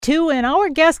2, and our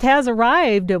guest has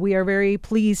arrived. We are very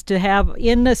pleased to have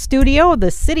in the studio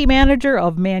the city manager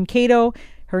of Mankato.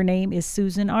 Her name is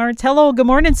Susan Arntz. Hello, good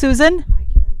morning, Susan. Hi,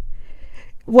 Karen.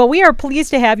 Well, we are pleased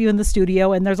to have you in the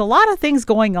studio, and there's a lot of things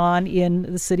going on in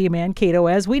the city of Mankato,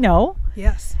 as we know.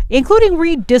 Yes. Including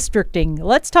redistricting.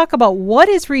 Let's talk about what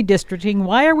is redistricting,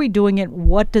 why are we doing it,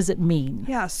 what does it mean?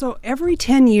 Yeah, so every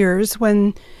 10 years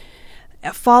when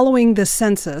following the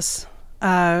census,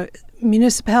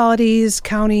 municipalities,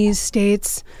 counties,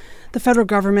 states, the federal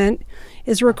government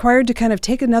is required to kind of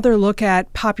take another look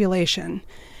at population.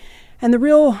 And the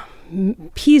real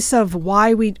piece of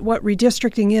what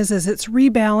redistricting is it's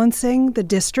rebalancing the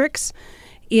districts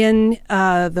in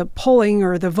the polling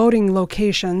or the voting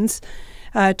locations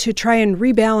to try and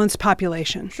rebalance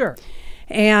population. Sure.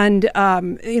 And,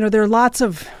 there are lots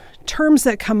of terms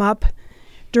that come up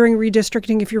during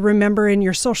redistricting. If you remember in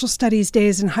your social studies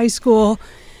days in high school,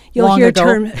 you'll Long hear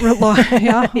ago.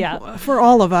 yeah, for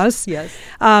all of us. Yes.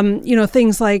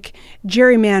 Things like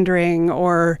gerrymandering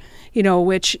or,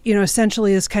 which,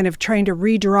 essentially is kind of trying to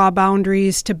redraw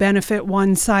boundaries to benefit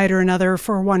one side or another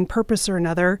for one purpose or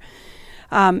another.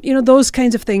 Those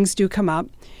kinds of things do come up.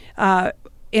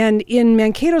 And in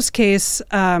Mankato's case,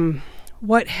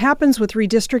 what happens with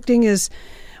redistricting is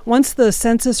once the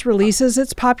census releases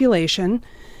its population,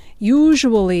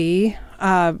 usually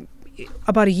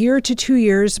about a year to 2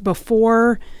 years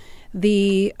before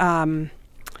the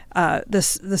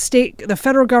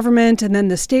federal government and then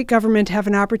the state government have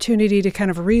an opportunity to kind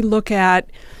of relook at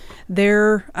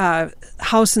their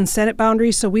House and Senate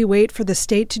boundaries. So we wait for the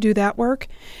state to do that work.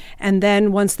 And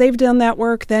then once they've done that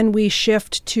work, then we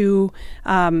shift to,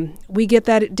 we get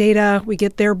that data, we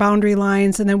get their boundary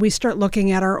lines, and then we start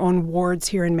looking at our own wards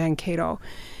here in Mankato.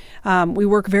 We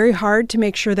work very hard to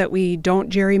make sure that we don't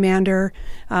gerrymander.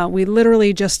 We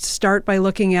literally just start by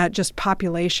looking at just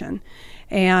population.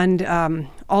 And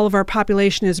all of our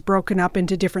population is broken up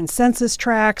into different census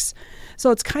tracts. So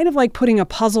it's kind of like putting a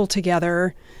puzzle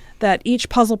together that each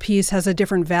puzzle piece has a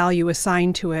different value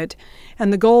assigned to it.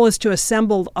 And the goal is to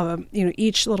assemble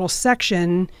each little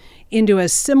section into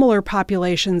as similar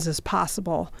populations as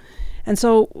possible. And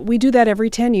so we do that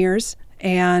every 10 years.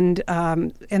 And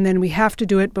then we have to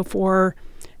do it before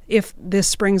if this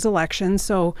spring's election.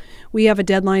 So we have a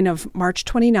deadline of March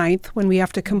 29th when we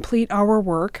have to complete our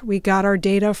work. We got our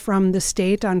data from the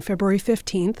state on February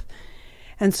 15th.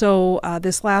 And so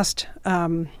this last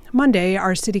Monday,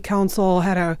 our city council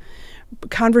had a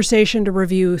conversation to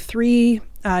review 3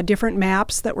 different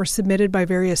maps that were submitted by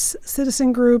various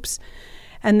citizen groups,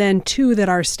 and then 2 that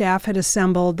our staff had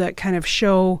assembled that kind of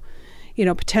show,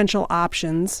 potential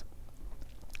options.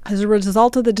 As a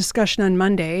result of the discussion on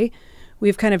Monday,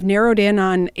 we've kind of narrowed in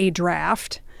on a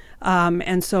draft.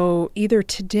 And so either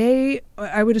today,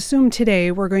 I would assume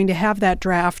today, we're going to have that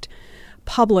draft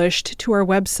published to our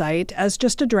website as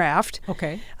just a draft.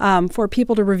 Okay. For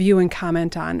people to review and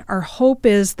comment on. Our hope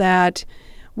is that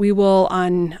we will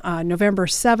on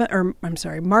March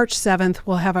 7th,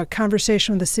 we'll have a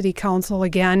conversation with the City Council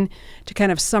again to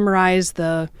kind of summarize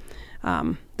the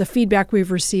feedback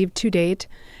we've received to date.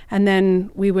 And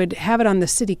then we would have it on the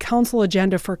City Council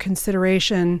agenda for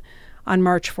consideration on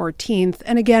March 14th.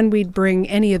 And again, we'd bring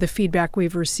any of the feedback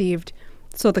we've received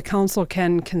so the council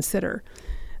can consider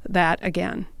that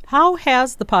again. How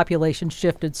has the population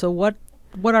shifted? So what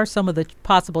are some of the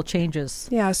possible changes?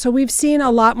 Yeah, so we've seen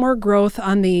a lot more growth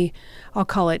on the, I'll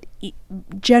call it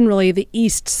generally the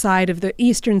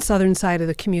eastern southern side of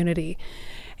the community.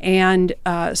 And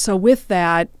so with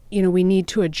that, we need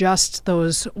to adjust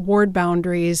those ward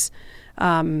boundaries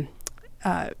in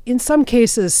some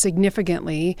cases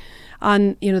significantly.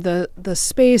 On the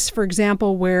space, for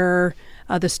example, where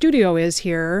the studio is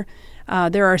here,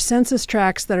 there are census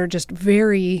tracts that are just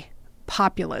very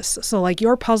populous. So like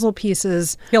your puzzle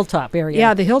pieces. Hilltop area.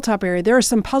 Yeah, the hilltop area. There are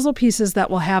some puzzle pieces that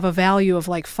will have a value of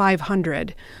like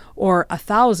 500 or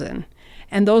 1,000.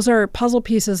 And those are puzzle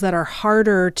pieces that are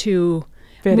harder to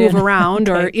move around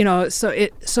okay. Or, so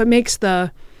it makes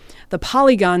the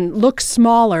polygon look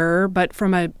smaller, but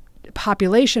from a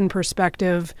population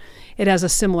perspective, it has a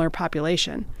similar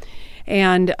population.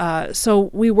 And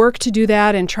so we work to do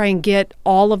that and try and get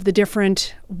all of the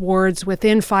different wards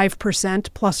within 5%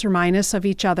 plus or minus of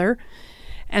each other.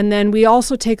 And then we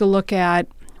also take a look at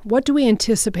what do we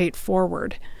anticipate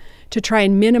forward to try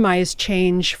and minimize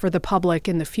change for the public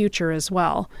in the future as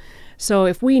well. So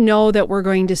if we know that we're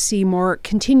going to see more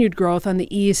continued growth on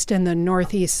the east and the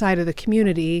northeast side of the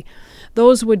community,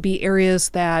 those would be areas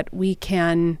that we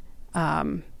can,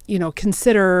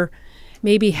 consider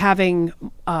maybe having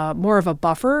more of a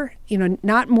buffer,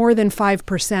 not more than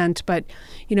 5%, but,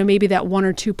 maybe that 1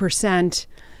 or 2%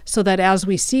 so that as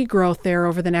we see growth there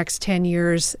over the next 10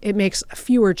 years, it makes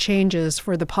fewer changes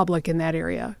for the public in that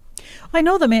area. I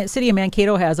know the city of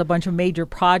Mankato has a bunch of major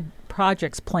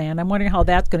projects planned. I'm wondering how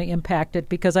that's going to impact it,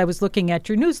 because I was looking at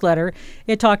your newsletter.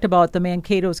 It talked about the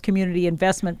Mankato's Community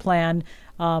Investment Plan,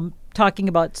 talking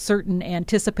about certain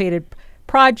anticipated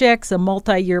projects, a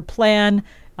multi-year plan,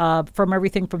 from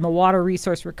everything from the Water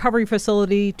Resource Recovery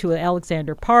Facility to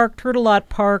Alexander Park, Turtle Lot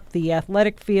Park, the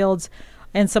athletic fields,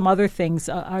 and some other things.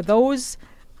 Are those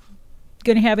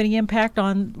going to have any impact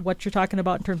on what you're talking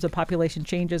about in terms of population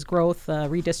changes, growth,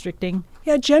 redistricting?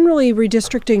 Yeah, generally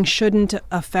redistricting shouldn't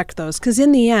affect those, because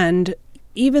in the end,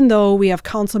 even though we have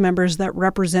council members that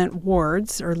represent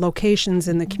wards or locations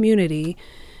in the community,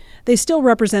 they still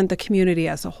represent the community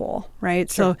as a whole,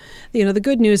 right? Sure. So, the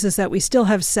good news is that we still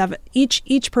have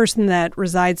each person that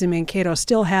resides in Mankato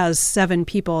still has 7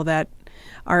 people that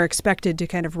are expected to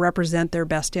kind of represent their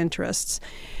best interests.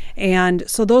 And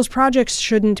so those projects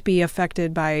shouldn't be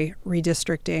affected by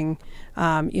redistricting.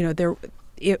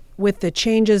 With the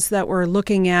changes that we're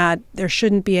looking at, there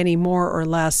shouldn't be any more or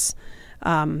less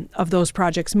of those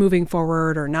projects moving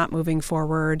forward or not moving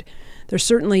forward. There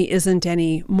certainly isn't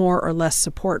any more or less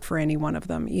support for any one of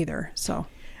them either. So,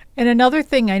 and another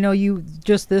thing, I know you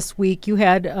just this week, you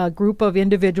had a group of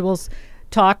individuals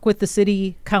talk with the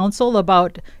city council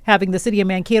about having the city of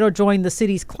Mankato join the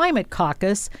city's climate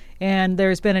caucus. And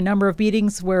there's been a number of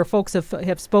meetings where folks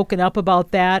have spoken up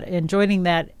about that and joining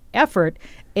that effort.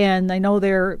 And I know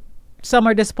some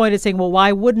are disappointed, saying, well,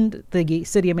 why wouldn't the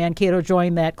city of Mankato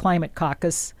join that climate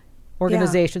caucus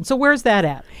organization? Yeah. So where's that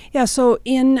at? Yeah, so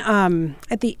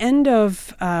at the end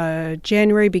of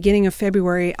January, beginning of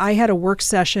February, I had a work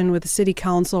session with the city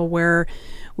council where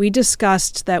we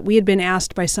discussed that we had been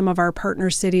asked by some of our partner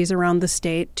cities around the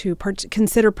state to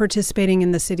consider participating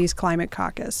in the city's climate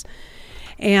caucus.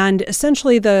 And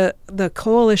essentially the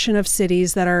coalition of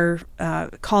cities that are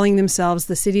calling themselves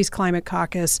the city's climate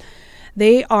caucus,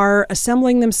 they are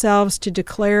assembling themselves to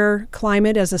declare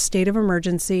climate as a state of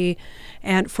emergency,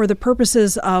 and for the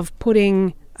purposes of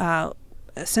putting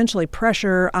essentially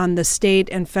pressure on the state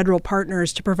and federal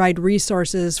partners to provide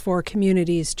resources for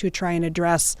communities to try and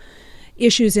address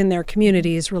issues in their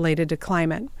communities related to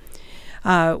climate.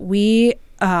 We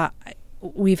had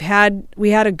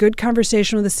a good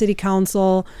conversation with the city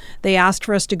council. They asked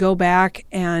for us to go back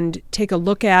and take a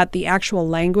look at the actual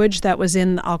language that was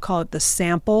in, I'll call it the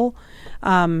sample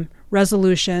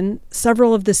resolution.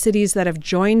 Several of the cities that have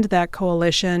joined that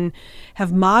coalition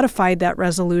have modified that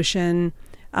resolution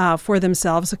for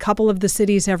themselves. A couple of the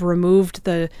cities have removed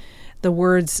the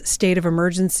words state of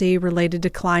emergency related to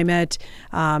climate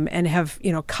and have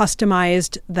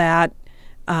customized that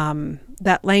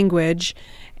language.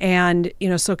 And,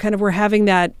 so kind of we're having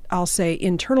that, I'll say,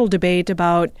 internal debate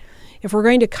about if we're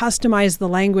going to customize the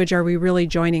language, are we really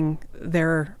joining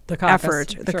the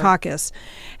effort, the caucus?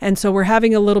 And so we're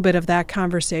having a little bit of that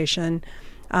conversation.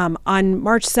 On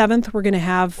March 7th, we're going to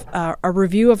have a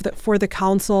review for the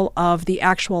council of the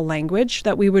actual language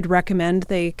that we would recommend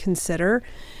they consider.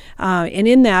 And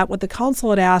in that, what the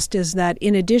council had asked is that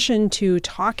in addition to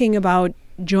talking about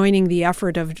joining the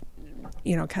effort of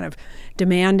kind of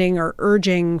demanding or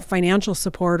urging financial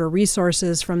support or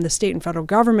resources from the state and federal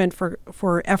government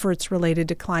for efforts related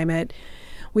to climate,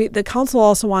 the council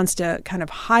also wants to kind of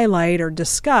highlight or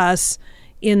discuss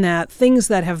in that things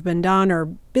that have been done or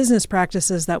business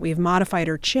practices that we've modified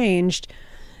or changed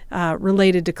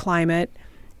related to climate,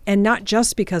 and not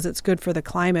just because it's good for the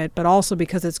climate, but also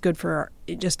because it's good for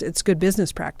it's good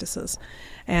business practices.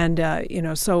 And,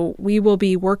 so we will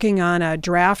be working on a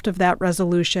draft of that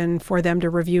resolution for them to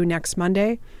review next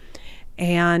Monday.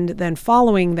 And then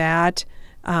following that,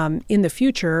 in the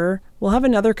future, we'll have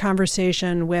another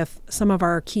conversation with some of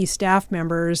our key staff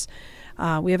members.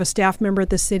 We have a staff member at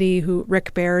the city,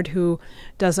 Rick Baird, who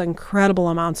does incredible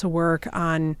amounts of work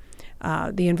on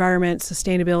the environment,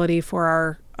 sustainability for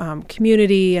our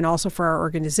community and also for our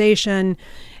organization.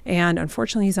 And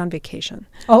unfortunately, he's on vacation.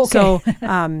 Oh, okay. So,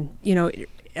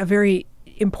 a very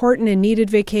important and needed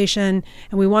vacation,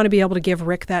 and we want to be able to give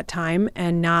Rick that time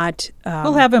and not...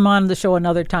 we'll have him on the show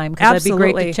another time, because that'd be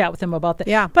great to chat with him about that.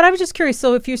 Yeah. But I was just curious,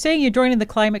 so if you're saying you're joining the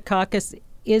Climate Caucus,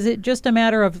 is it just a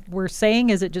matter of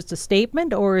is it just a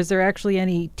statement, or is there actually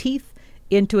any teeth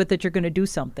into it that you're going to do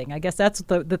something? I guess that's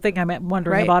the thing I'm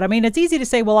wondering about. I mean, it's easy to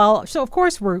say, so of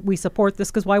course we support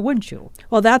this, because why wouldn't you?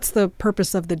 Well, that's the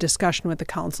purpose of the discussion with the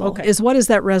council, is what is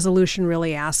that resolution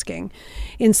really asking?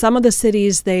 In some of the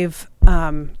cities, they've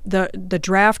the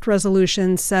draft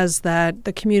resolution says that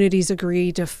the communities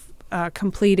agree to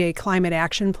complete a climate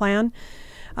action plan.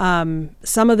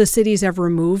 Some of the cities have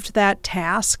removed that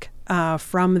task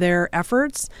from their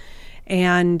efforts.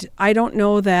 And I don't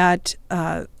know that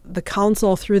the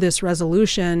council, through this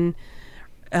resolution,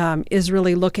 is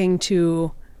really looking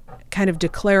to kind of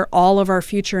declare all of our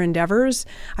future endeavors.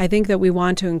 I think that we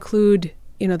want to include,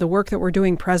 the work that we're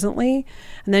doing presently,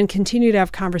 and then continue to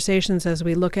have conversations as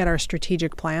we look at our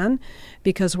strategic plan,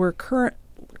 because we're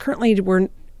currently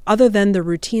other than the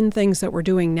routine things that we're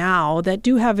doing now that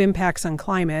do have impacts on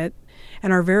climate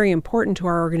and are very important to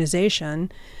our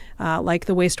organization, like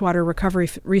the wastewater recovery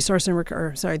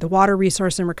the water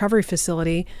resource and recovery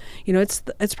facility.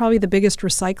 It's probably the biggest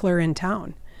recycler in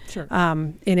town. Sure.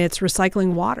 And it's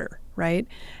recycling water, right?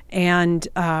 And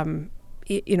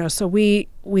so we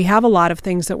have a lot of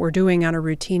things that we're doing on a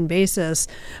routine basis,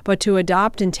 but to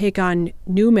adopt and take on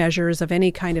new measures of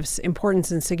any kind of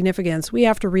importance and significance, we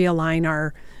have to realign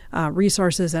our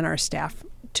resources and our staff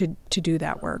to do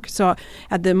that work. So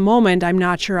at the moment, I'm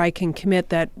not sure I can commit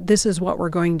that this is what we're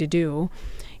going to do.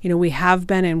 We have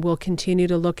been and will continue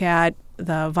to look at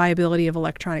the viability of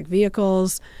electronic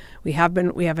vehicles. We have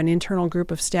an internal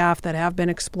group of staff that have been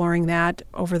exploring that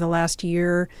over the last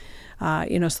year.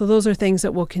 So those are things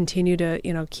that we'll continue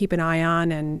to, keep an eye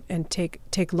on and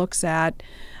take looks at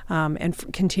and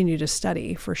continue to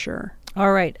study for sure.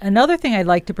 All right. Another thing I'd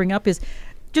like to bring up is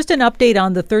just an update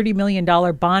on the $30 million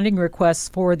bonding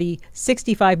request for the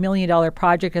 $65 million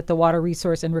project at the Water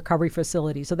Resource and Recovery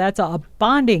Facility. So that's a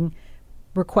bonding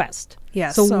request.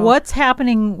 Yes. So what's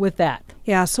happening with that?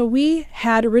 Yeah, so we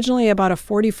had originally about a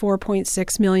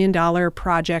 $44.6 million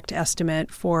project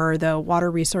estimate for the Water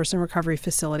Resource and Recovery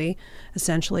Facility,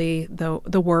 essentially the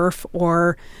WRF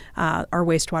or our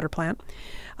wastewater plant.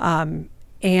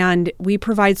 And we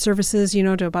provide services,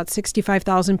 to about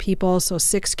 65,000 people, so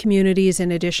 6 communities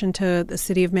in addition to the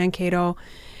city of Mankato.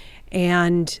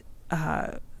 And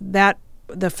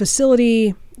the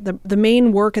facility, the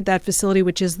main work at that facility,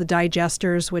 which is the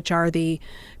digesters, which are the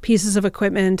pieces of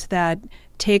equipment that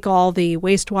take all the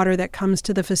wastewater that comes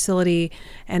to the facility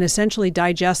and essentially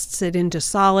digests it into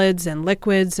solids and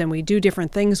liquids, and we do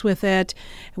different things with it.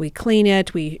 We clean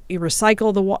it, we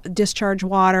recycle the discharge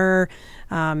water.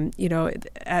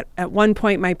 At one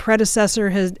point, my predecessor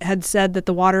had said that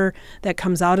the water that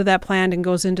comes out of that plant and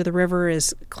goes into the river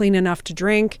is clean enough to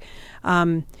drink.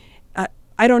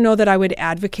 I don't know that I would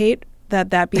advocate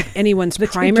that be anyone's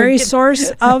primary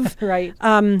source of right.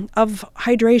 Of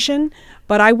hydration,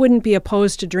 but I wouldn't be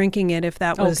opposed to drinking it if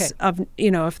that was Okay.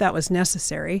 if that was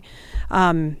necessary,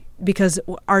 because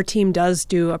our team does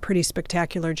do a pretty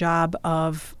spectacular job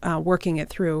of working it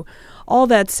through. All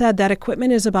that said, that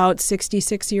equipment is about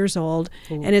 66 years old,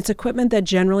 Ooh. and it's equipment that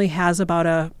generally has about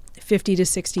a 50 to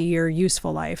 60 year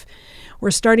useful life.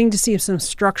 We're starting to see some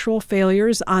structural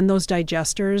failures on those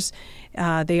digesters.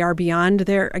 They are beyond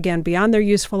their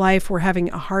useful life. We're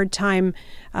having a hard time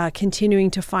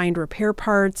continuing to find repair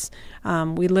parts.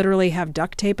 We literally have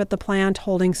duct tape at the plant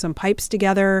holding some pipes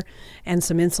together and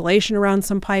some insulation around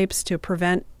some pipes to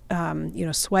prevent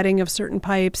sweating of certain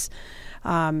pipes.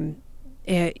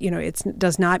 It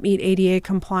does not meet ADA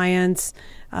compliance.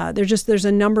 There's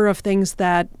a number of things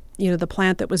that the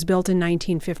plant that was built in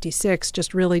 1956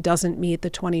 just really doesn't meet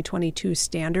the 2022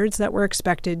 standards that we're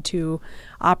expected to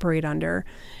operate under.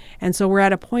 And so we're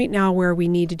at a point now where we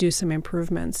need to do some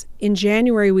improvements. In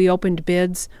January, we opened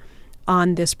bids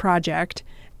on this project,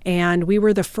 and we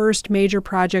were the first major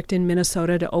project in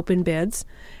Minnesota to open bids.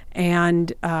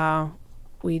 And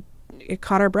it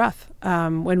caught our breath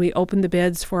when we opened the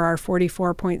bids for our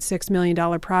 $44.6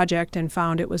 million project and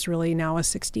found it was really now a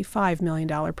 $65 million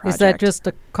project. Is that just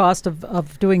the cost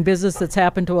of doing business that's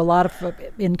happened to a lot of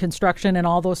in construction and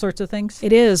all those sorts of things?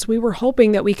 It is. We were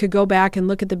hoping that we could go back and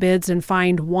look at the bids and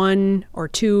find one or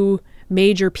two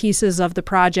major pieces of the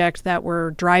project that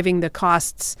were driving the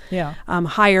costs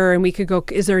higher, and we could go,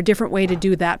 is there a different way to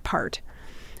do that part?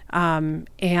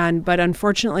 But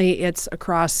unfortunately, it's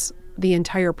across the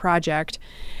entire project.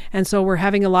 And so we're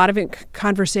having a lot of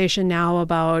conversation now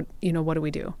about, what do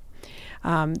we do?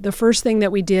 The first thing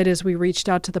that we did is we reached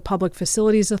out to the Public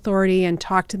Facilities Authority and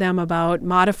talked to them about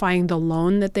modifying the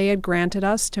loan that they had granted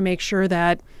us to make sure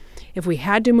that if we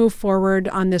had to move forward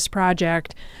on this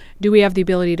project, do we have the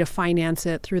ability to finance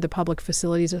it through the Public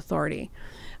Facilities Authority?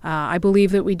 I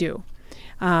believe that we do.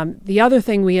 The other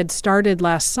thing we had started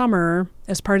last summer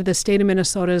as part of the state of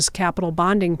Minnesota's capital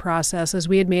bonding process is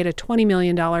we had made a $20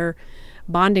 million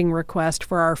bonding request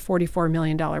for our $44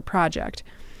 million project.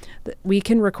 We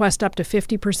can request up to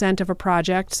 50% of a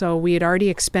project, so we had already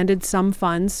expended some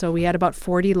funds, so we had about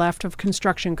 40 left of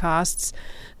construction costs,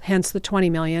 hence the $20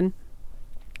 million.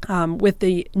 With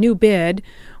the new bid,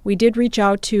 we did reach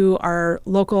out to our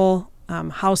local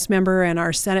House member and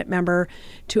our Senate member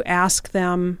to ask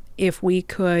them if we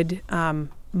could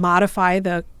modify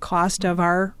the cost of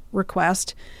our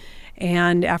request.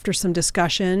 And after some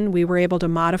discussion, we were able to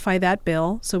modify that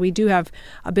bill. So we do have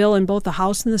a bill in both the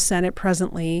House and the Senate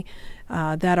presently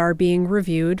that are being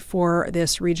reviewed for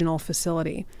this regional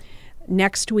facility.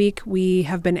 Next week, we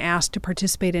have been asked to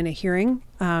participate in a hearing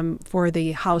for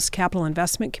the House Capital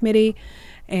Investment Committee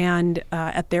and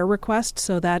at their request.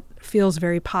 So that feels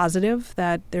very positive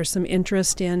that there's some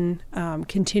interest in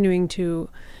continuing to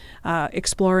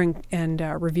explore and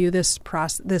review this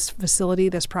facility,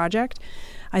 this project.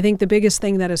 I think the biggest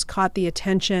thing that has caught the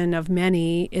attention of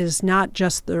many is not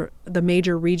just the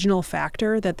major regional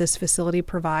factor that this facility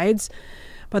provides,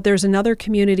 but there's another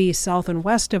community south and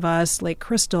west of us, Lake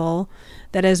Crystal,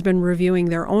 that has been reviewing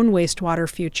their own wastewater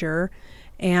future,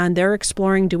 and they're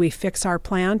exploring, do we fix our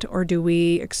plant or do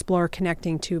we explore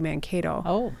connecting to Mankato?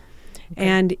 Oh. Okay.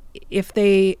 And if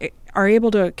they are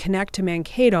able to connect to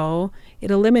Mankato,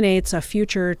 it eliminates a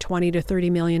future $20 to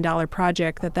 $30 million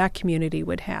project that community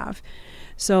would have.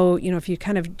 So, if you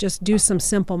kind of just do some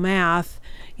simple math,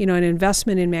 an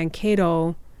investment in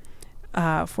Mankato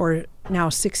for now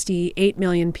 68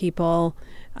 million people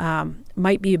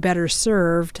might be better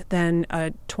served than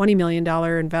a $20 million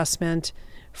investment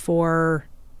for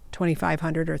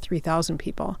 2,500 or 3,000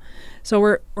 people. So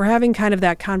we're having kind of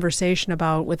that conversation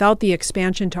about, without the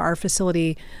expansion to our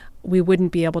facility, we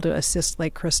wouldn't be able to assist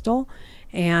Lake Crystal.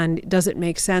 And does it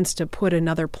make sense to put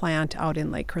another plant out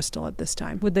in Lake Crystal at this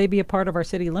time? Would they be a part of our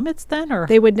city limits then? Or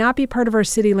they would not be part of our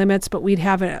city limits, but we'd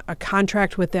have a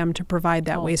contract with them to provide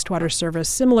that wastewater service,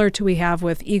 similar to we have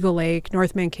with Eagle Lake,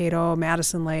 North Mankato,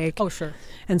 Madison Lake. Oh, sure.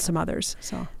 And some others.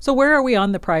 So where are we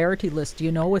on the priority list? Do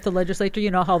you know with the legislature?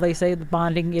 You know how they say the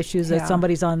bonding issues that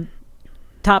somebody's on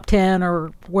top 10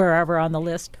 or wherever on the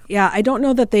list? Yeah, I don't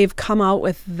know that they've come out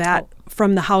with that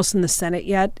from the House and the Senate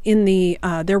yet. In the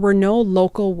there were no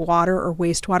local water or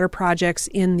wastewater projects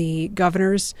in the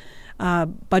governor's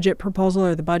budget proposal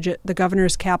or the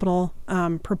governor's capital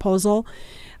proposal,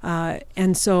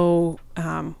 and so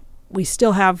we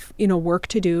still have work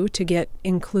to do to get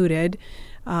included.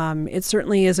 It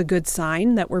certainly is a good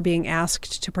sign that we're being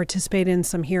asked to participate in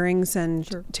some hearings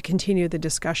and to continue the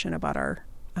discussion about our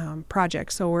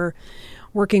project. So we're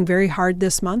working very hard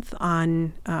this month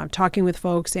on talking with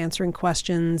folks, answering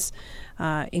questions,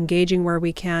 engaging where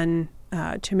we can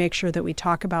to make sure that we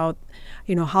talk about,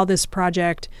 how this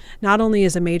project not only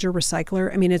is a major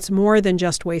recycler. I mean, it's more than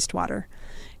just wastewater.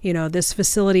 This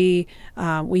facility,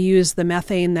 we use the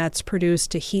methane that's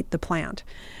produced to heat the plant.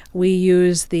 We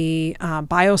use the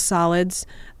biosolids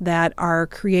that are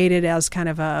created as kind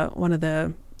of one of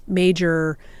the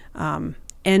major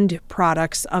end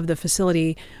products of the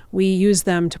facility. We use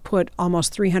them to put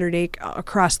almost 300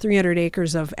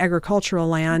 acres of agricultural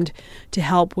land to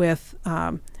help with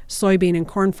soybean and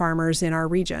corn farmers in our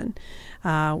region.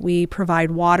 We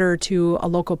provide water to a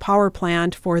local power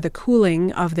plant for the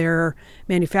cooling of their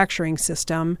manufacturing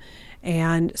system.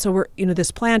 And so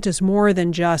this plant is more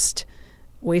than just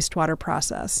wastewater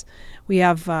process. We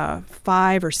have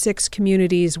 5 or 6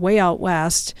 communities way out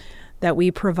west that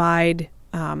we provide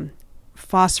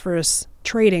phosphorus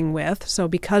trading with. So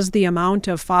because the amount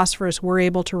of phosphorus we're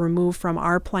able to remove from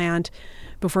our plant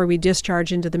before we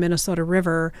discharge into the Minnesota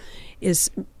River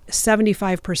is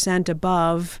 75%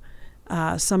 above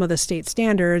some of the state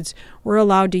standards, we're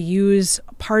allowed to use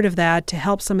part of that to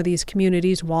help some of these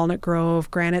communities, Walnut Grove,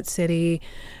 Granite City,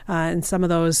 and some of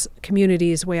those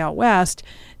communities way out west,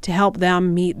 to help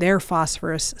them meet their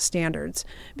phosphorus standards.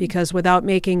 Because without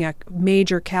making a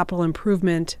major capital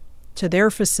improvement to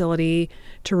their facility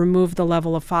to remove the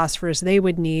level of phosphorus they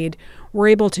would need, we're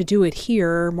able to do it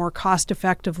here more cost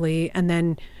effectively and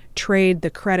then trade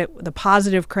the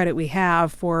positive credit we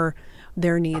have for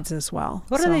their needs as well.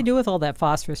 What do they do with all that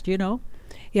phosphorus? Do you know?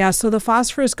 Yeah, so the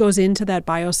phosphorus goes into that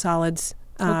biosolids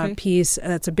piece.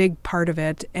 That's a big part of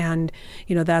it. And,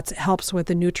 that helps with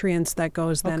the nutrients that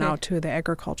goes then out to the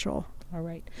agricultural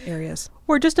areas.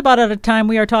 We're just about out of time.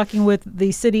 We are talking with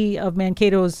the City of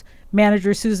Mankato's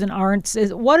manager, Susan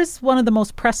Arntz. What is one of the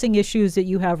most pressing issues that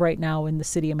you have right now in the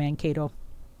City of Mankato?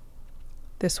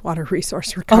 This water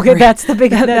resource recovery. Okay, that's the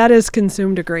big... that has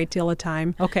consumed a great deal of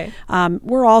time. Okay.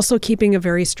 We're also keeping a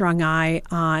very strong eye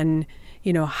on,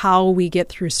 how we get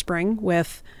through spring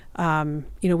with,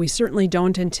 we certainly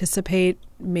don't anticipate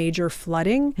major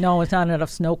flooding. No, it's not enough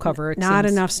snow cover. Not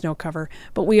enough snow cover.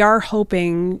 But we are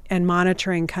hoping and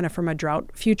monitoring kind of from a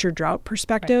future drought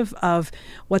perspective of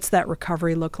what's that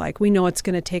recovery look like. We know it's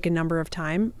going to take a number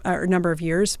of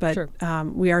years, but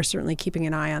we are certainly keeping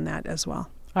an eye on that as well.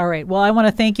 All right. Well, I want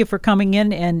to thank you for coming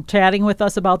in and chatting with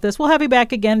us about this. We'll have you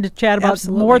back again to chat about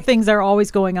Absolutely. more things that are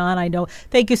always going on, I know.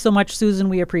 Thank you so much, Susan.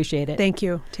 We appreciate it. Thank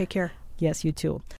you. Take care. Yes, you too.